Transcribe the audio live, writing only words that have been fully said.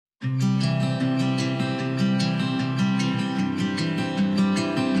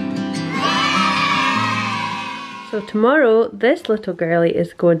So tomorrow, this little girlie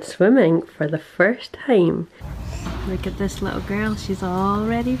is going swimming for the first time. Look at this little girl, she's all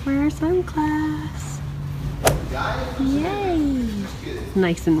ready for her swim class. Yay! It's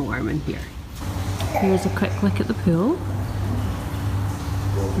nice and warm in here. Here's a quick look at the pool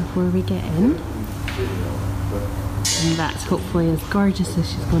before we get in. And that's hopefully as gorgeous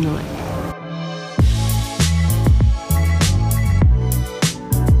as she's going to look.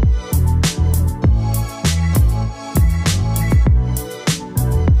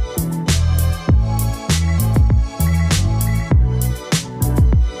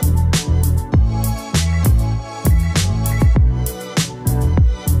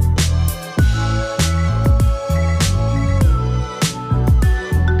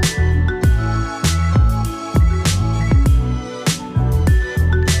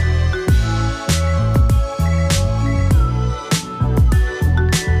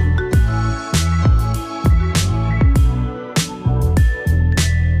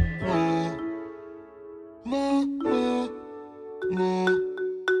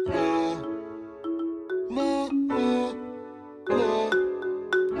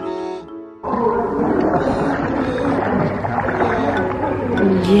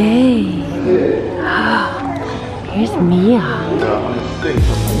 Yay! Here's Mia.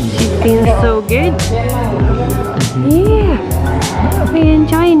 She's feeling so good. Yeah. Are you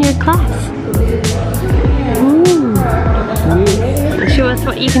enjoying your class? Ooh. Show us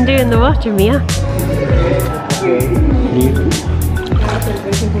what you can do in the water, Mia.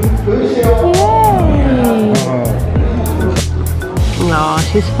 Yay! Oh,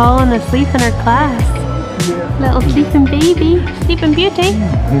 she's falling asleep in her class. Little sleeping baby, sleeping beauty.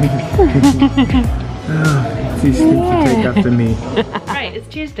 She's to take after me. Right, it's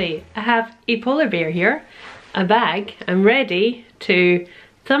Tuesday. I have a polar bear here, a bag. I'm ready to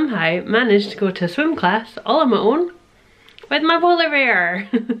somehow manage to go to a swim class all on my own with my polar bear.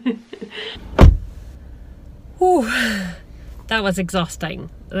 Whew, that was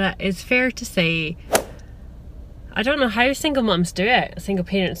exhausting. That is fair to say. I don't know how single mums do it, single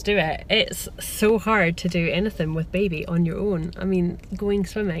parents do it. It's so hard to do anything with baby on your own. I mean, going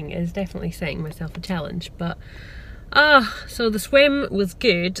swimming is definitely setting myself a challenge, but so the swim was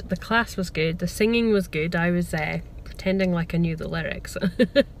good, the class was good, the singing was good. I was pretending like I knew the lyrics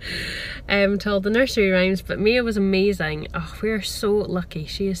to all the nursery rhymes, but Mia was amazing. Oh, we're so lucky.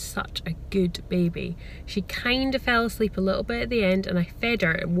 She is such a good baby. She kind of fell asleep a little bit at the end and I fed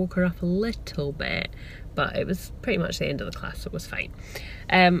her and woke her up a little bit, but it was pretty much the end of the class, so it was fine.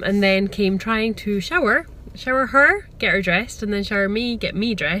 And then came trying to shower her, get her dressed, and then shower me, get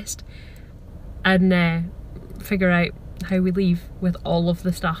me dressed, and figure out how we leave with all of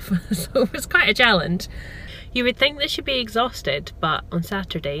the stuff. So it was quite a challenge. You would think that she'd be exhausted, but on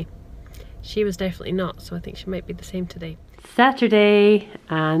Saturday, she was definitely not, so I think she might be the same today. Saturday,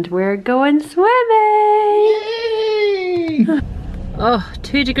 and we're going swimming! Yay! Oh,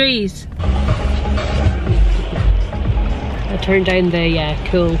 2 degrees. I turned down the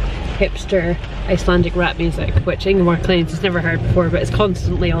cool hipster Icelandic rap music, which Ingemar claims he's never heard before, but it's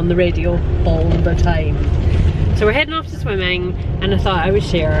constantly on the radio all the time. So we're heading off to swimming, and I thought I would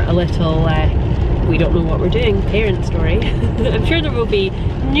share a little we don't know what we're doing parent story. I'm sure there will be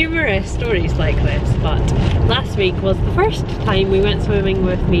numerous stories like this, but last week was the first time we went swimming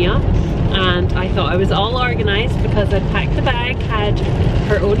with Mia, and I thought I was all organised because I'd packed the bag, had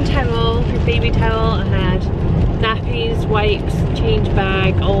her own towel, her baby towel, I had nappies, wipes, change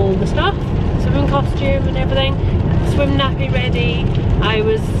bag, all the stuff, swimming costume and everything, swim nappy ready. I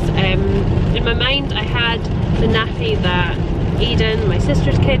was, in my mind I had the nappy that Eden, my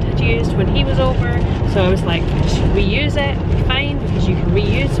sister's kid, had used when he was over, so I was like, should we use it? Fine, because you can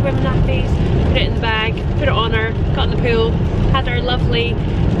reuse swim nappies. Put it in the bag, put it on her, got in the pool, had our lovely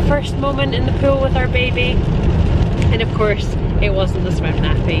first moment in the pool with our baby, and of course it wasn't the swim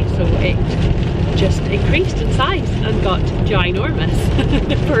nappy, so it just increased in size and got ginormous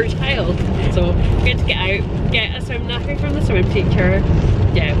for a child. So we had to get out, get a swim nappy from the swim teacher.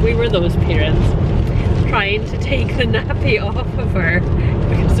 Yeah, we were those parents trying to take the nappy off of her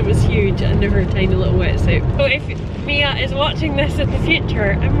because it was huge under her tiny little wetsuit. So if Mia is watching this in the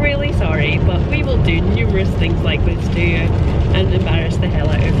future, I'm really sorry, but we will do numerous things like this to you and embarrass the hell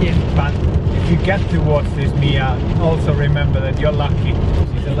out of you. But if you get to watch this, Mia, also remember that you're lucky.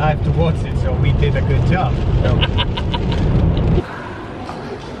 She's alive to watch it, so we did a good job. So.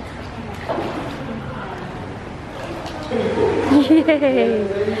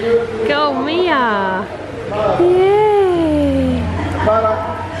 Yay! Go Mia! Yay!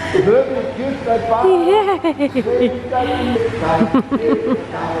 Yay!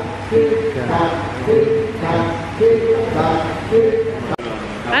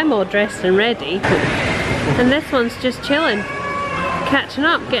 I'm all dressed and ready, and this one's just chilling, catching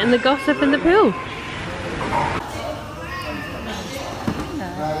up, getting the gossip in the pool.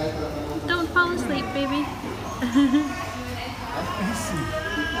 Don't fall asleep, baby.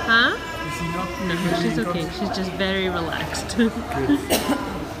 Huh? No, she's okay. She's just very relaxed.